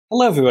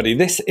Hello everybody,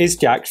 this is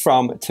Jack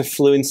from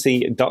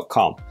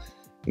tofluency.com,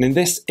 and in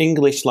this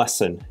English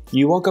lesson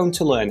you are going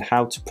to learn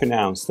how to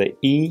pronounce the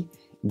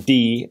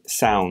ED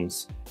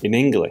sounds in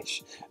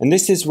English, and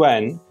this is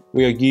when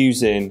we are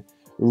using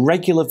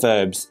regular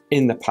verbs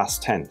in the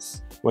past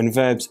tense, when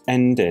verbs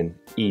end in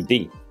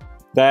ED.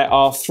 There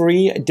are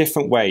three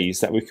different ways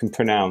that we can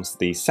pronounce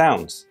these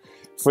sounds.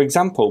 For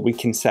example, we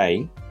can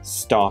say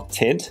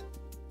started,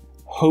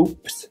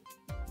 hoped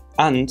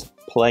and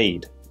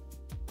played.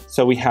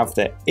 So we have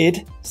the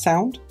id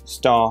sound,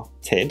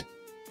 started.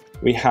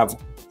 We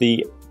have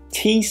the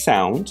T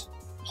sound,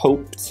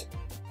 hoped,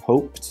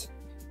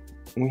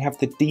 and we have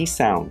the D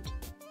sound,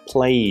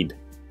 played.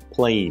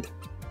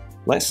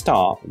 Let's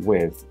start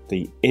with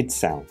the id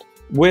sound.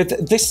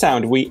 With this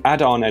sound, we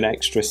add on an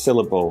extra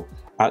syllable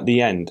at the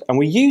end, and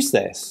we use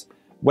this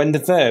when the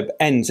verb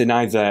ends in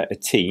either a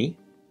T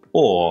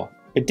or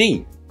a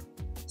D.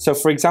 So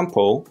for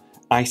example,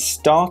 I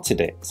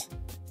started it.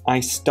 I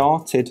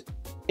started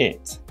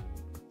it.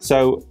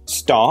 So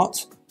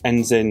start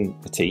ends in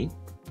a T,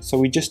 so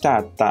we just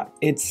add that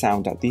id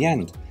sound at the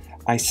end.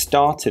 I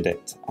started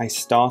it. I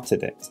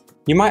started it.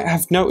 You might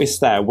have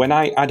noticed there when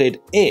I added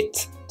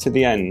it to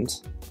the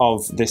end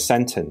of this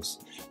sentence,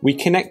 we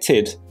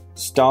connected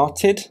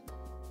started,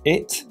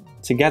 it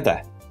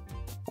together.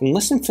 And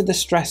listen for the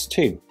stress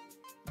too.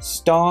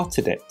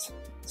 Started it.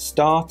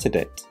 Started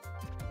it.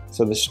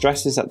 So the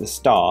stress is at the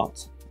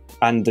start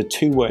and the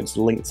two words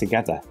linked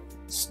together.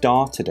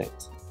 Started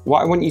it.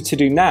 What I want you to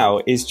do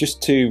now is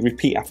just to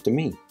repeat after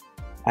me.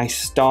 I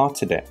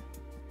started it.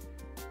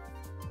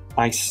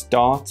 I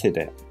started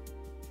it.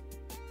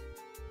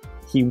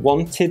 He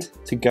wanted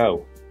to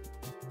go.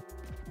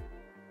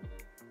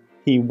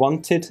 He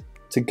wanted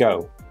to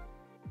go.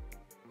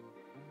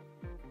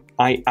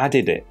 I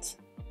added it.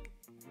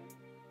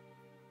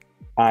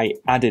 I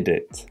added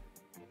it.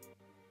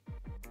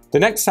 The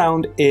next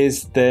sound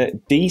is the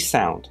D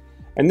sound,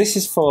 and this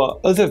is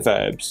for other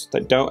verbs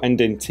that don't end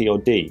in T or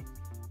D,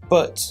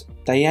 but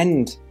they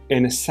end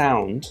in a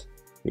sound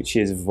which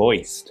is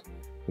voiced.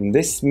 And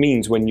this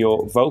means when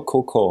your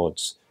vocal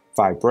cords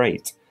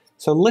vibrate.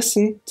 So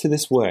listen to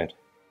this word.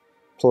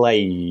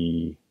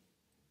 Play.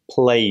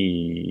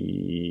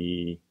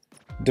 Play.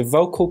 The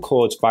vocal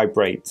cords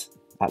vibrate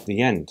at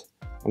the end.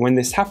 And when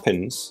this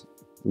happens,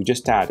 we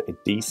just add a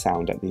D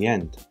sound at the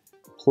end.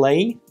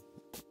 Play,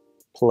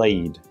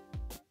 played.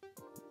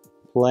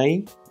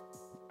 Play,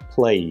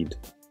 played.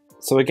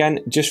 So again,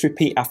 just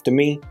repeat after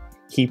me.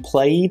 He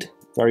played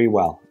very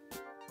well.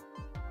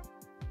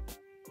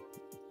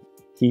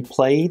 He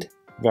played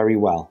very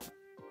well.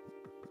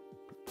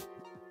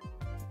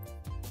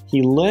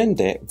 He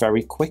learned it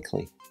very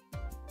quickly.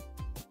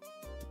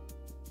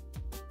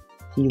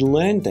 He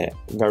learned it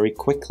very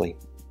quickly.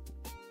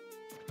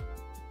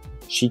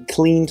 She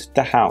cleaned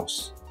the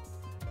house.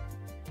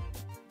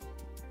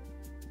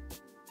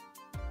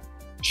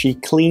 She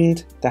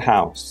cleaned the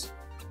house.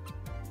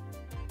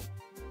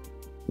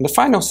 And the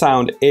final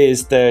sound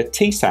is the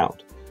T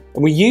sound.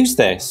 And we use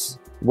this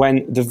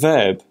when the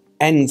verb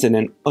ends in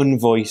an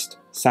unvoiced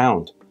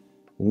sound.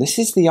 And this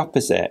is the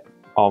opposite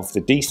of the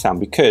D sound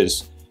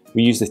because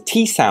we use the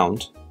T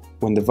sound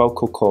when the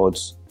vocal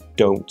cords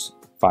don't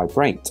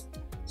vibrate.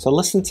 So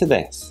listen to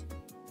this.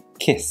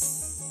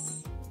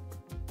 Kiss.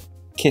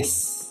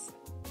 Kiss.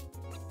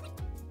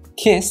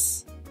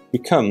 Kiss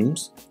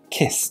becomes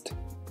kissed.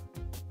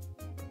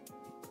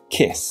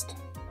 Kissed.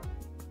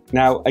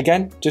 Now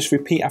again, just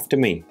repeat after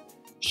me.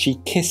 She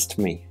kissed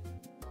me.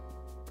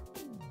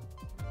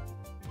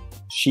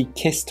 She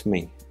kissed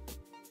me.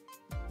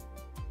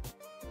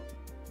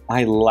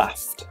 I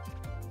laughed.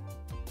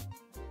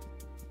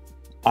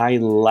 I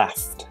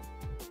laughed.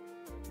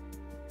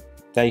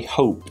 They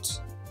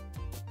hoped.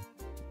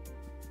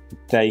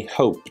 They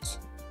hoped.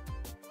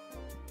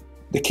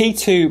 The key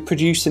to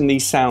producing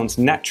these sounds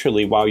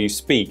naturally while you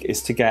speak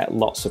is to get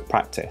lots of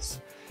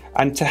practice.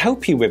 And to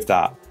help you with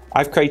that,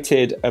 I've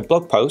created a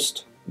blog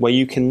post where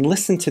you can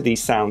listen to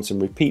these sounds and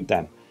repeat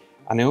them.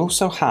 And I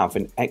also have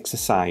an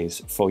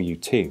exercise for you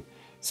too.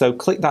 So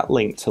click that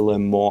link to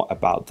learn more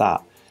about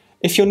that.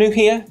 If you're new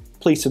here,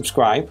 please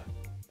subscribe.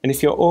 And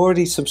if you're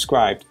already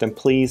subscribed, then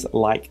please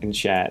like and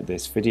share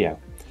this video.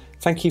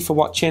 Thank you for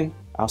watching.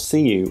 I'll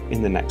see you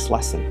in the next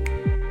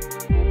lesson.